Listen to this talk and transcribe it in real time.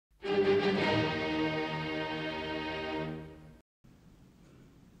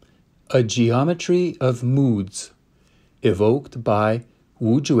A Geometry of Moods, evoked by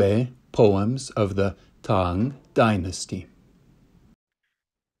Wujue poems of the Tang Dynasty.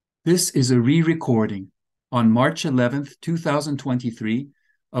 This is a re-recording on March 11th, 2023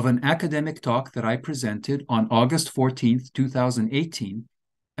 of an academic talk that I presented on August 14th, 2018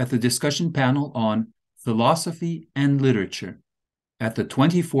 at the discussion panel on Philosophy and Literature at the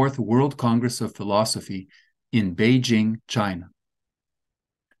 24th World Congress of Philosophy in Beijing, China.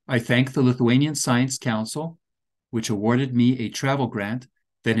 I thank the Lithuanian Science Council, which awarded me a travel grant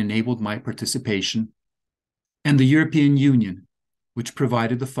that enabled my participation, and the European Union, which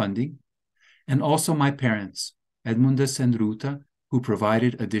provided the funding, and also my parents, Edmundus and Ruta, who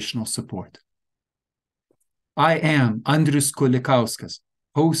provided additional support. I am Andrius Kulikauskas,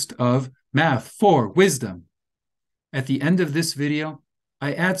 host of Math for Wisdom. At the end of this video,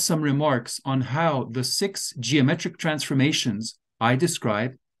 I add some remarks on how the 6 geometric transformations I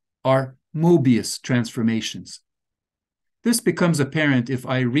describe are Möbius transformations. This becomes apparent if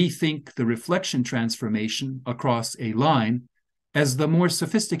I rethink the reflection transformation across a line as the more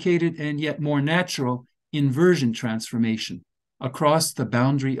sophisticated and yet more natural inversion transformation across the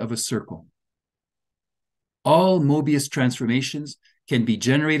boundary of a circle. All Möbius transformations can be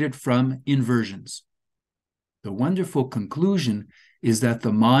generated from inversions. The wonderful conclusion is that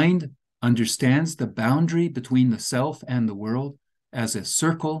the mind understands the boundary between the self and the world as a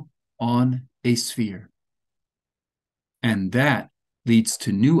circle on a sphere. And that leads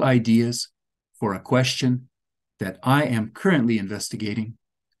to new ideas for a question that I am currently investigating.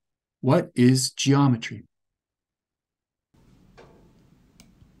 What is geometry?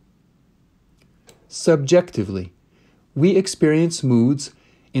 Subjectively, we experience moods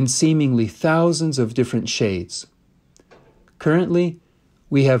in seemingly thousands of different shades. Currently,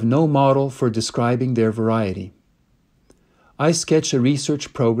 we have no model for describing their variety. I sketch a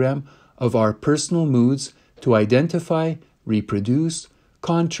research program of our personal moods to identify, reproduce,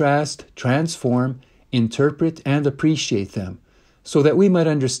 contrast, transform, interpret, and appreciate them, so that we might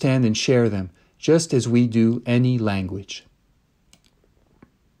understand and share them, just as we do any language.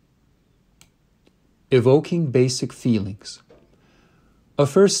 Evoking basic feelings. A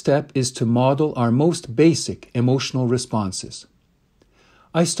first step is to model our most basic emotional responses.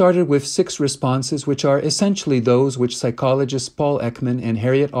 I started with 6 responses which are essentially those which psychologists Paul Ekman and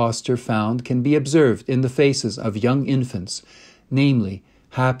Harriet Oster found can be observed in the faces of young infants, namely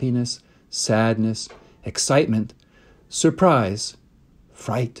happiness, sadness, excitement, surprise,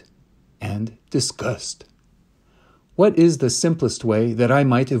 fright, and disgust. What is the simplest way that I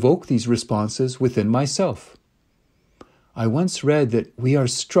might evoke these responses within myself? I once read that we are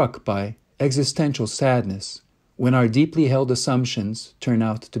struck by existential sadness when our deeply held assumptions turn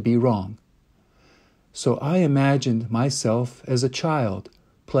out to be wrong. So I imagined myself as a child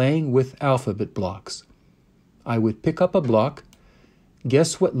playing with alphabet blocks. I would pick up a block,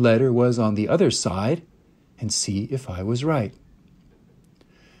 guess what letter was on the other side, and see if I was right.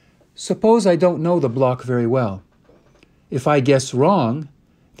 Suppose I don't know the block very well. If I guess wrong,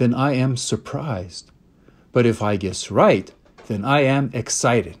 then I am surprised. But if I guess right, then I am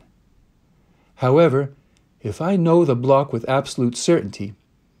excited. However, if I know the block with absolute certainty,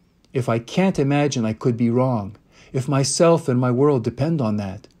 if I can't imagine I could be wrong, if myself and my world depend on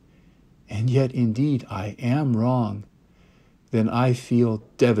that, and yet indeed I am wrong, then I feel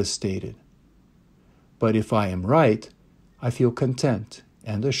devastated. But if I am right, I feel content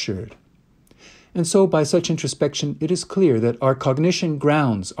and assured. And so by such introspection, it is clear that our cognition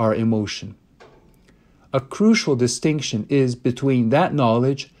grounds our emotion. A crucial distinction is between that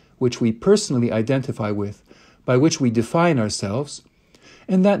knowledge which we personally identify with, by which we define ourselves,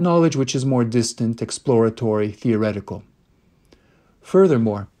 and that knowledge which is more distant, exploratory, theoretical.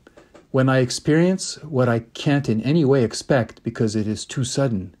 Furthermore, when I experience what I can't in any way expect because it is too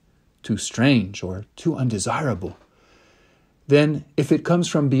sudden, too strange, or too undesirable, then if it comes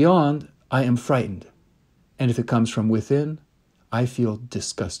from beyond, I am frightened, and if it comes from within, I feel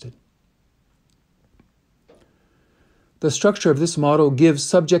disgusted. The structure of this model gives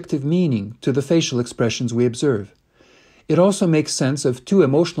subjective meaning to the facial expressions we observe. It also makes sense of 2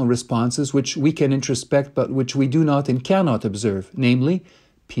 emotional responses which we can introspect but which we do not and cannot observe, namely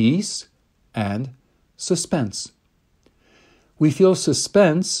peace and suspense. We feel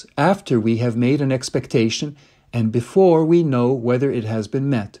suspense after we have made an expectation and before we know whether it has been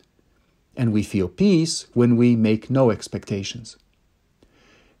met. And we feel peace when we make no expectations.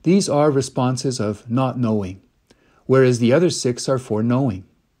 These are responses of not knowing, whereas the other 6 are for knowing.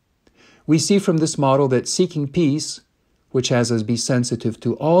 We see from this model that seeking peace, which has us be sensitive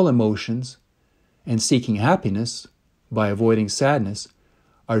to all emotions, and seeking happiness, by avoiding sadness,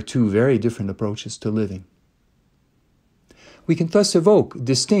 are two very different approaches to living. We can thus evoke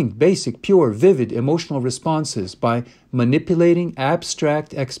distinct, basic, pure, vivid emotional responses by manipulating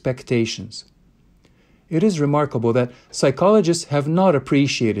abstract expectations. It is remarkable that psychologists have not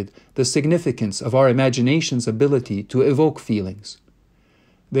appreciated the significance of our imagination's ability to evoke feelings.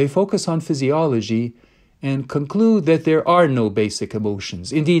 They focus on physiology and conclude that there are no basic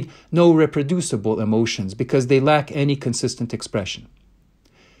emotions, indeed, no reproducible emotions, because they lack any consistent expression.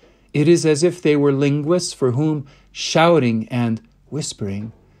 It is as if they were linguists for whom shouting and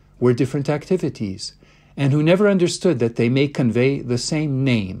whispering were different activities, and who never understood that they may convey the same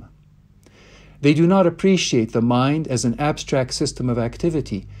name. They do not appreciate the mind as an abstract system of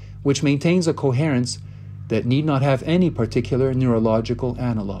activity, which maintains a coherence that need not have any particular neurological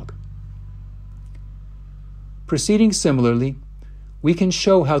analog. Proceeding similarly, we can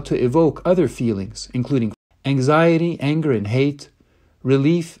show how to evoke other feelings, including anxiety, anger, and hate,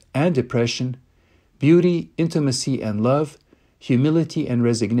 relief and depression, beauty, intimacy and love, humility and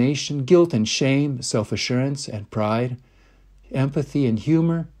resignation, guilt and shame, self-assurance and pride, empathy and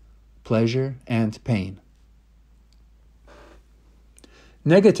humor, pleasure and pain.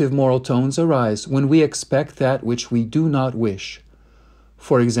 Negative moral tones arise when we expect that which we do not wish.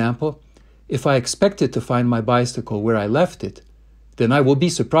 For example, if I expected to find my bicycle where I left it, then I will be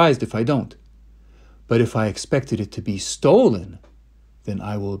surprised if I don't. But if I expected it to be stolen, then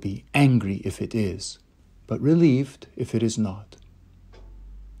I will be angry if it is, but relieved if it is not.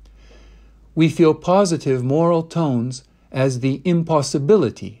 We feel positive moral tones as the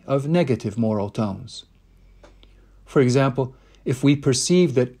impossibility of negative moral tones. For example, if we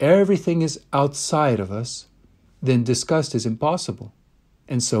perceive that everything is outside of us, then disgust is impossible,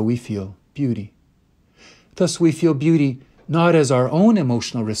 and so we feel beauty. Thus we feel beauty not as our own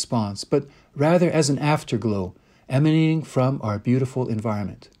emotional response, but rather as an afterglow emanating from our beautiful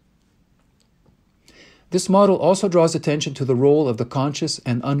environment. This model also draws attention to the role of the conscious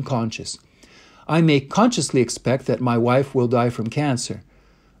and unconscious. I may consciously expect that my wife will die from cancer,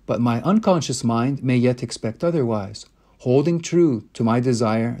 but my unconscious mind may yet expect otherwise, holding true to my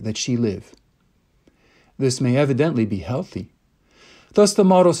desire that she live. This may evidently be healthy. Thus, the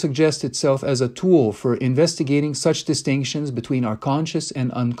model suggests itself as a tool for investigating such distinctions between our conscious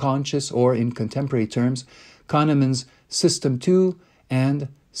and unconscious, or in contemporary terms, Kahneman's System 2 and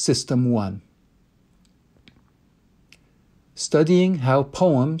System 1. Studying how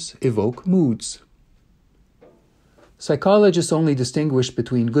poems evoke moods. Psychologists only distinguish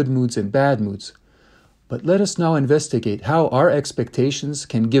between good moods and bad moods, but let us now investigate how our expectations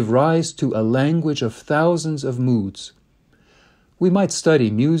can give rise to a language of thousands of moods. We might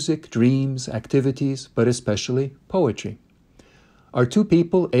study music, dreams, activities, but especially poetry. Are two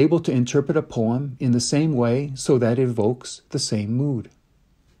people able to interpret a poem in the same way so that it evokes the same mood?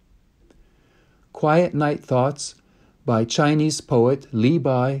 Quiet Night Thoughts by Chinese poet Li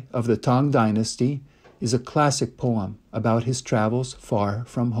Bai of the Tang Dynasty is a classic poem about his travels far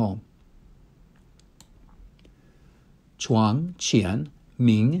from home. 床前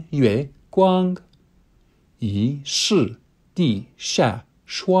明月光，疑是地下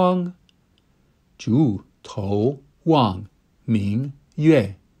霜。举头望明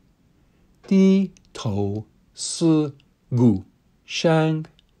月，低头思故乡。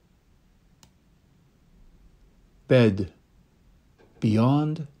 Bed.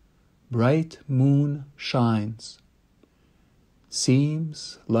 Beyond, bright moon shines.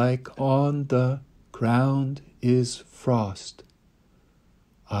 Seems like on the ground is frost.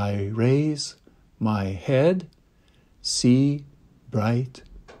 I raise my head, see bright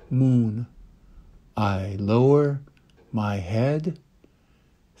moon. I lower my head,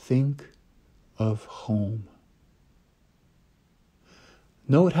 think of home.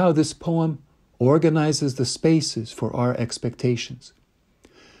 Note how this poem organizes the spaces for our expectations.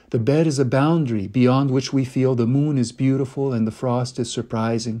 The bed is a boundary beyond which we feel the moon is beautiful and the frost is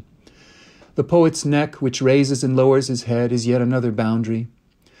surprising. The poet's neck, which raises and lowers his head, is yet another boundary.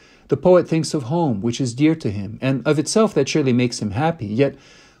 The poet thinks of home, which is dear to him, and of itself that surely makes him happy. Yet,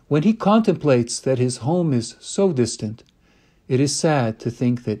 when he contemplates that his home is so distant, it is sad to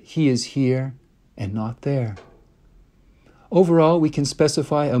think that he is here and not there. Overall, we can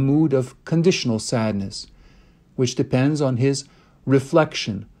specify a mood of conditional sadness, which depends on his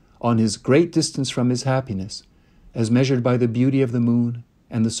reflection on his great distance from his happiness, as measured by the beauty of the moon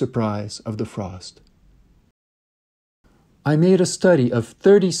and the surprise of the frost. I made a study of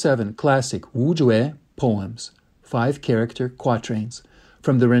 37 classic Wujue poems, 5-character quatrains,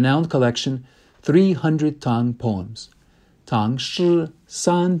 from the renowned collection 300 Tang Poems, Tang Shi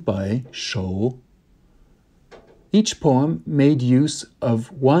 300 Shou. Each poem made use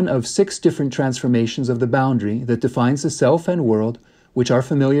of one of 6 different transformations of the boundary that defines the self and world, which are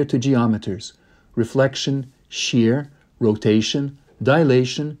familiar to geometers: reflection, shear, rotation,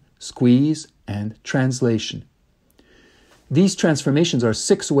 dilation, squeeze, and translation. These transformations are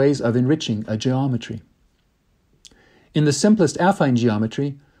 6 ways of enriching a geometry. In the simplest affine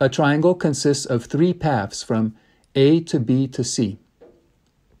geometry, a triangle consists of 3 paths from A to B to C.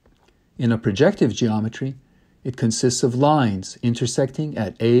 In a projective geometry, it consists of lines intersecting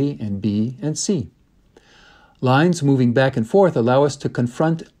at A and B and C. Lines moving back and forth allow us to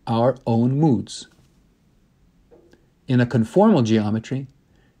confront our own moods. In a conformal geometry,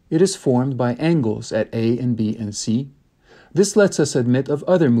 it is formed by angles at A and B and C. This lets us admit of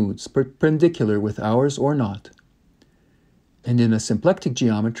other moods perpendicular with ours or not. And in a symplectic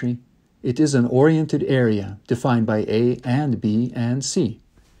geometry, it is an oriented area defined by A and B and C.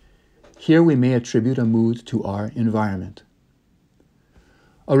 Here we may attribute a mood to our environment.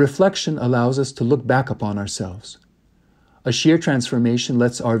 A reflection allows us to look back upon ourselves. A shear transformation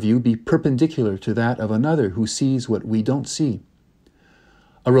lets our view be perpendicular to that of another who sees what we don't see.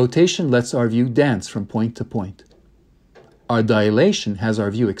 A rotation lets our view dance from point to point. Our dilation has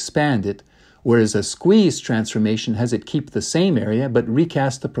our view expanded, whereas a squeeze transformation has it keep the same area but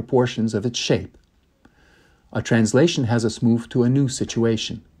recast the proportions of its shape. A translation has us move to a new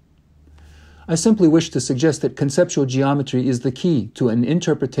situation. I simply wish to suggest that conceptual geometry is the key to an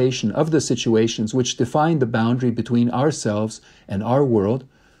interpretation of the situations which define the boundary between ourselves and our world,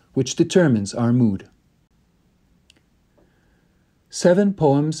 which determines our mood. 7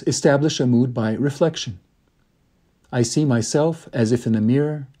 poems establish a mood by reflection. I see myself as if in a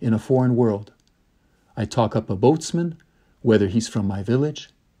mirror in a foreign world. I talk up a boatsman, whether he's from my village.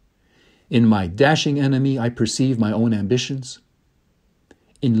 In my dashing enemy, I perceive my own ambitions.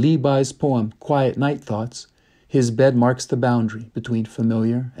 In Li Bai's poem, Quiet Night Thoughts, his bed marks the boundary between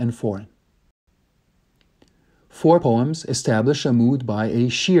familiar and foreign. 4 poems establish a mood by a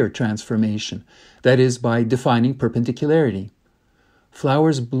shear transformation, that is, by defining perpendicularity.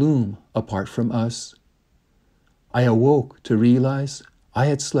 Flowers bloom apart from us. I awoke to realize I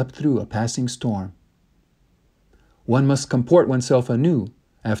had slept through a passing storm. One must comport oneself anew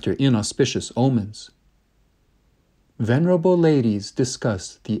after inauspicious omens. Venerable ladies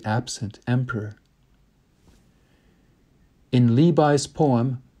discuss the absent emperor. In Li Bai's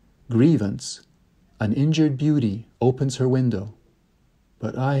poem, Grievance, an injured beauty opens her window,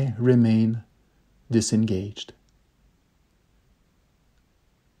 but I remain disengaged.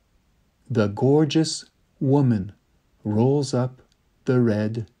 The gorgeous woman rolls up the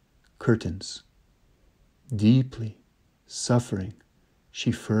red curtains. Deeply suffering,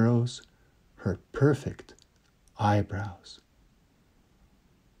 she furrows her perfect eyebrows.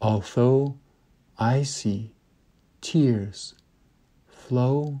 Although I see tears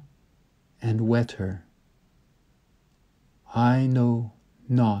flow and wet her, I know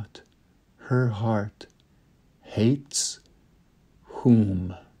not her heart hates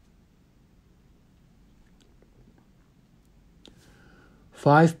whom.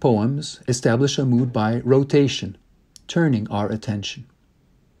 5 poems establish a mood by rotation, turning our attention.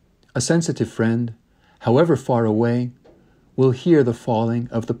 A sensitive friend, however far away, will hear the falling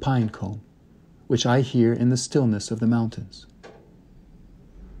of the pine cone, which I hear in the stillness of the mountains.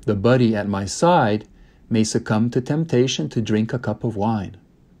 The buddy at my side may succumb to temptation to drink a cup of wine.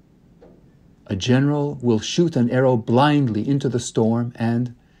 A general will shoot an arrow blindly into the storm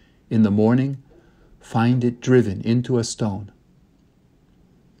and, in the morning, find it driven into a stone.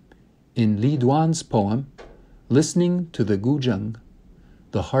 In Li Duan's poem, Listening to the Guzheng,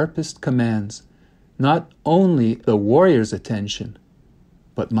 the harpist commands not only the warrior's attention,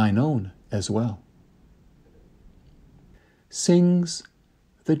 but mine own as well. Sings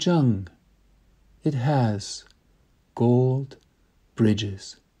the zheng, it has gold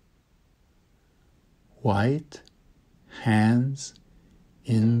bridges. White hands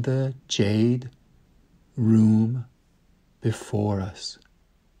in the jade room before us,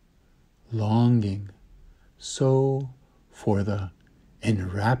 longing so for the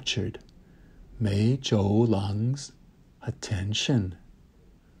enraptured Mei Zhou Lang's attention.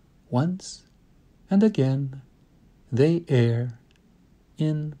 Once and again they err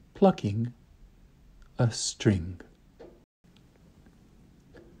in plucking a string.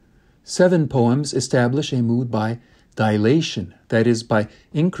 7 poems establish a mood by dilation, that is, by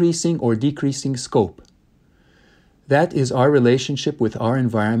increasing or decreasing scope. That is our relationship with our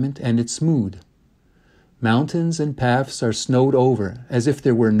environment and its mood. Mountains and paths are snowed over as if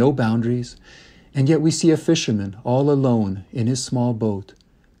there were no boundaries, and yet we see a fisherman all alone in his small boat,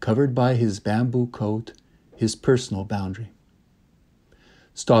 covered by his bamboo coat, his personal boundary.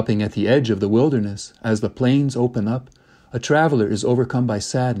 Stopping at the edge of the wilderness, as the plains open up, a traveler is overcome by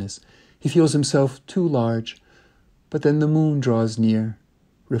sadness. He feels himself too large, but then the moon draws near,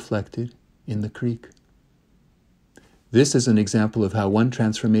 reflected in the creek. This is an example of how one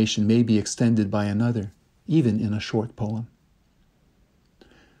transformation may be extended by another, even in a short poem.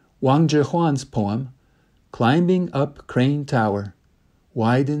 Wang Zhihuan's poem, Climbing Up Crane Tower,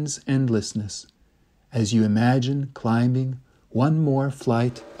 widens endlessness as you imagine climbing one more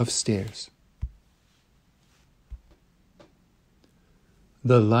flight of stairs.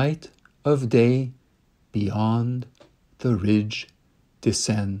 The light of day beyond the ridge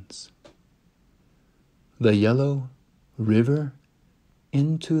descends. The yellow river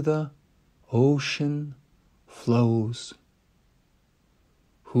into the ocean flows.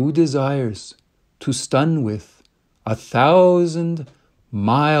 Who desires to stun with 1,000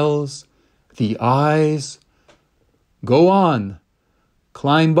 miles the eyes? Go on,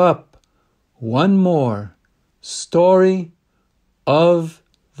 climb up one more story of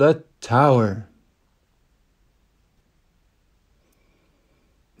the tower.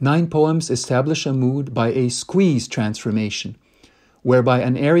 9 poems establish a mood by a squeeze transformation, whereby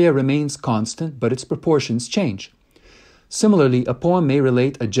an area remains constant but its proportions change. Similarly, a poem may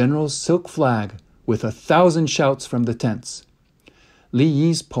relate a general's silk flag with 1,000 shouts from the tents. Li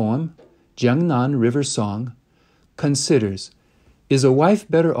Yi's poem, Jiangnan River Song, considers, is a wife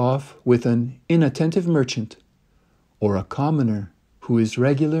better off with an inattentive merchant or a commoner who is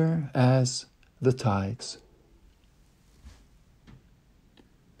regular as the tides?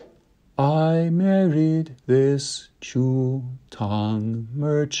 I married this Chu Tang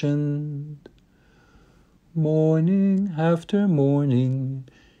merchant. Morning after morning,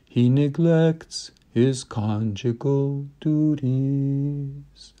 he neglects his conjugal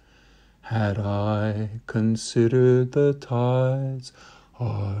duties. Had I considered the tides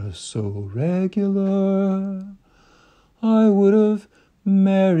are so regular, I would have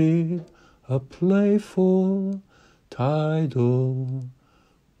married a playful, tidal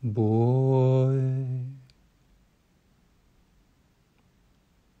boy.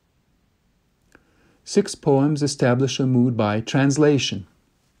 Six poems establish a mood by translation.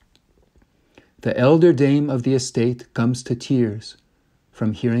 The elder dame of the estate comes to tears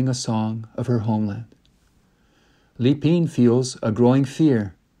from hearing a song of her homeland. Li Pin feels a growing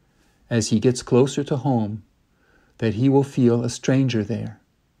fear as he gets closer to home that he will feel a stranger there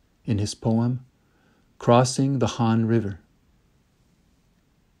in his poem, Crossing the Han River.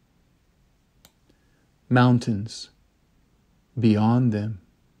 Mountains, beyond them,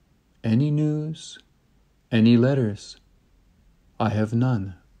 any news, any letters? I have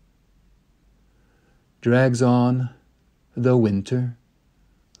none. Drags on the winter,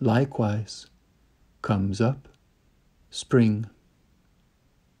 likewise comes up spring.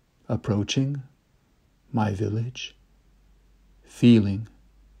 Approaching my village, feeling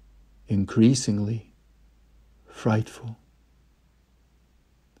increasingly frightful.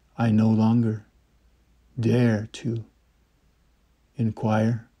 I no longer dare to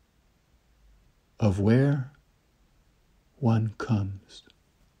inquire of where one comes.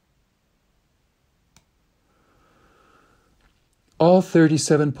 All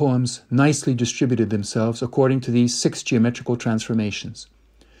 37 poems nicely distributed themselves according to these 6 geometrical transformations.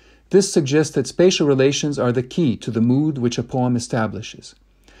 This suggests that spatial relations are the key to the mood which a poem establishes.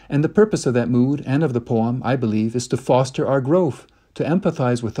 And the purpose of that mood and of the poem, I believe, is to foster our growth, to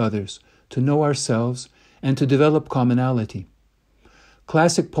empathize with others, to know ourselves, and to develop commonality.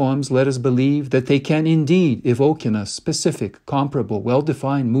 Classic poems let us believe that they can indeed evoke in us specific, comparable,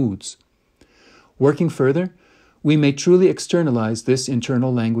 well-defined moods. Working further, we may truly externalize this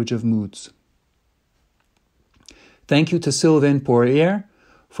internal language of moods. Thank you to Sylvain Poirier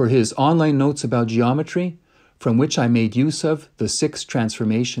for his online notes about geometry, from which I made use of the 6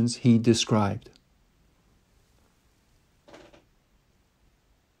 transformations he described.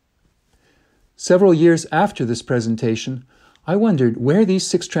 Several years after this presentation, I wondered where these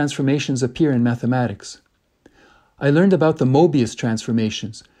 6 transformations appear in mathematics. I learned about the Möbius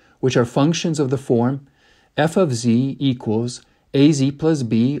transformations, which are functions of the form f of z equals az plus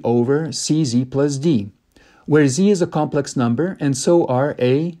b over cz plus d, where z is a complex number and so are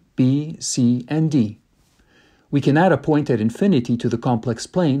a, b, c, and d. We can add a point at infinity to the complex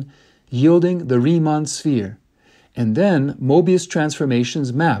plane, yielding the Riemann sphere, and then Möbius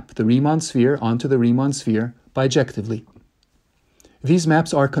transformations map the Riemann sphere onto the Riemann sphere bijectively. These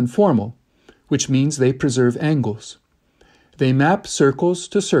maps are conformal, which means they preserve angles. They map circles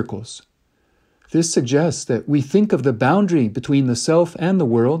to circles. This suggests that we think of the boundary between the self and the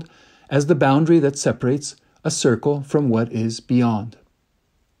world as the boundary that separates a circle from what is beyond.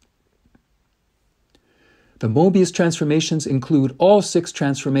 The Möbius transformations include all 6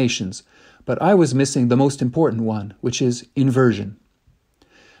 transformations, but I was missing the most important one, which is inversion.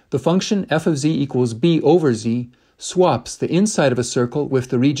 The function f of z equals b over z swaps the inside of a circle with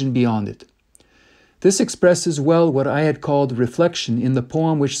the region beyond it. This expresses well what I had called reflection in the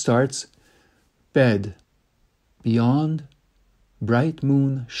poem which starts, "Bed, beyond, bright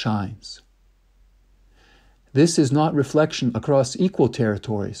moon shines." This is not reflection across equal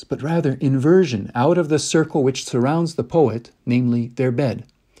territories, but rather inversion out of the circle which surrounds the poet, namely their bed.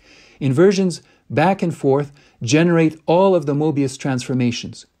 Inversions back and forth generate all of the Möbius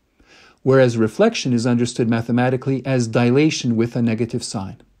transformations, whereas reflection is understood mathematically as dilation with a negative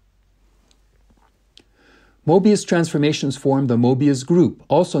sign. Möbius transformations form the Möbius group,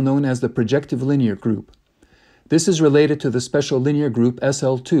 also known as the projective linear group. This is related to the special linear group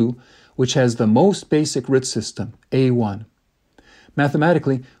SL2, which has the most basic root system, A1.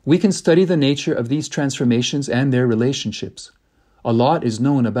 Mathematically, we can study the nature of these transformations and their relationships. A lot is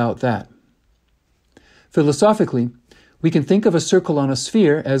known about that. Philosophically, we can think of a circle on a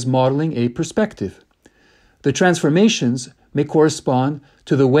sphere as modeling a perspective. The transformations may correspond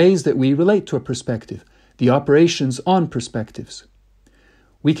to the ways that we relate to a perspective, the operations on perspectives.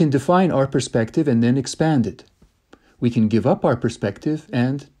 We can define our perspective and then expand it. We can give up our perspective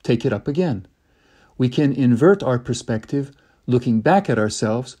and take it up again. We can invert our perspective, looking back at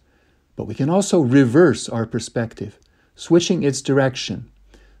ourselves, but we can also reverse our perspective, switching its direction.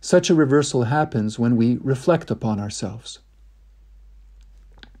 Such a reversal happens when we reflect upon ourselves.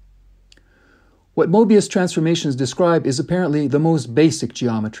 What Möbius transformations describe is apparently the most basic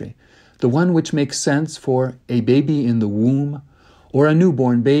geometry, the one which makes sense for a baby in the womb, or a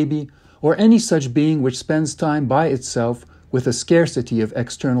newborn baby, or any such being which spends time by itself with a scarcity of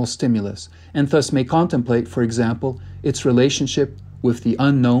external stimulus, and thus may contemplate, for example, its relationship with the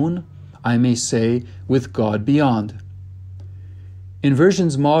unknown, I may say, with God beyond.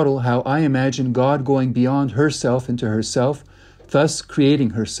 Inversions model how I imagine God going beyond herself into herself, thus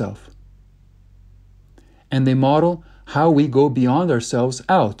creating herself. And they model how we go beyond ourselves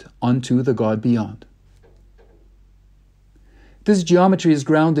out onto the God beyond. This geometry is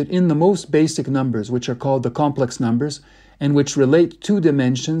grounded in the most basic numbers, which are called the complex numbers, and which relate 2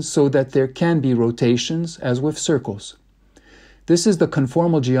 dimensions so that there can be rotations, as with circles. This is the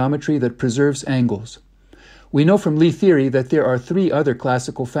conformal geometry that preserves angles. We know from Lie theory that there are 3 other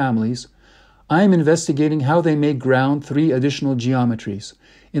classical families. I am investigating how they may ground 3 additional geometries.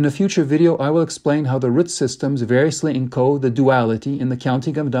 In a future video, I will explain how the root systems variously encode the duality in the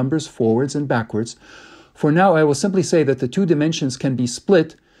counting of numbers forwards and backwards. For now, I will simply say that the 2 dimensions can be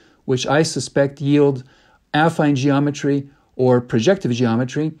split, which I suspect yield affine geometry or projective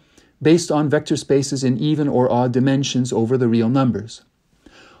geometry based on vector spaces in even or odd dimensions over the real numbers.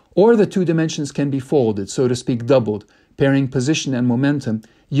 Or the 2 dimensions can be folded, so to speak doubled, pairing position and momentum,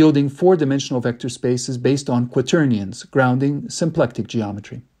 yielding 4-dimensional vector spaces based on quaternions, grounding symplectic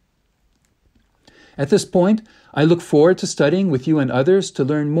geometry. At this point, I look forward to studying with you and others to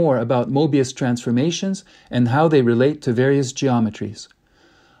learn more about Möbius transformations and how they relate to various geometries.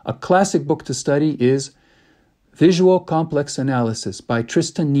 A classic book to study is Visual Complex Analysis by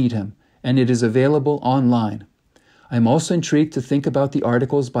Tristan Needham, and it is available online. I'm also intrigued to think about the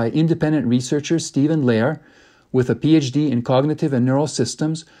articles by independent researcher Stephen Lair, with a PhD in cognitive and neural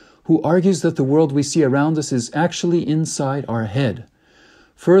systems, who argues that the world we see around us is actually inside our head.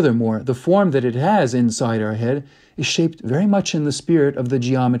 Furthermore, the form that it has inside our head is shaped very much in the spirit of the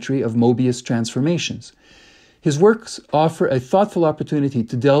geometry of Möbius transformations. His works offer a thoughtful opportunity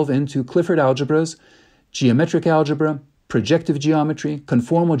to delve into Clifford algebras, geometric algebra, projective geometry,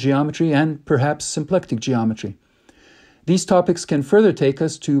 conformal geometry, and perhaps symplectic geometry. These topics can further take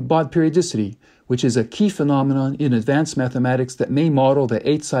us to Bott periodicity, which is a key phenomenon in advanced mathematics that may model the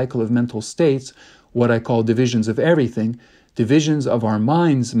 8th cycle of mental states, what I call divisions of everything, divisions of our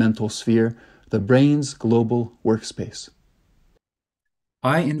mind's mental sphere, the brain's global workspace.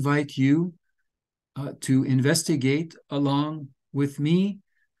 I invite you to investigate along with me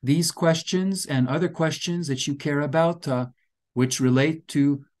these questions and other questions that you care about, which relate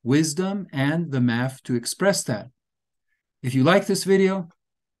to wisdom and the math to express that. If you like this video,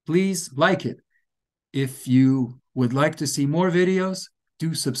 please like it. If you would like to see more videos,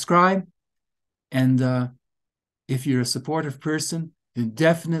 do subscribe. And if you're a supportive person, then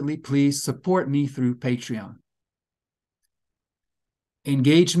definitely please support me through Patreon.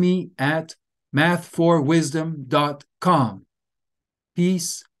 Engage me at mathforwisdom.com.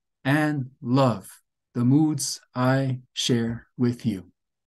 Peace and love, the moods I share with you.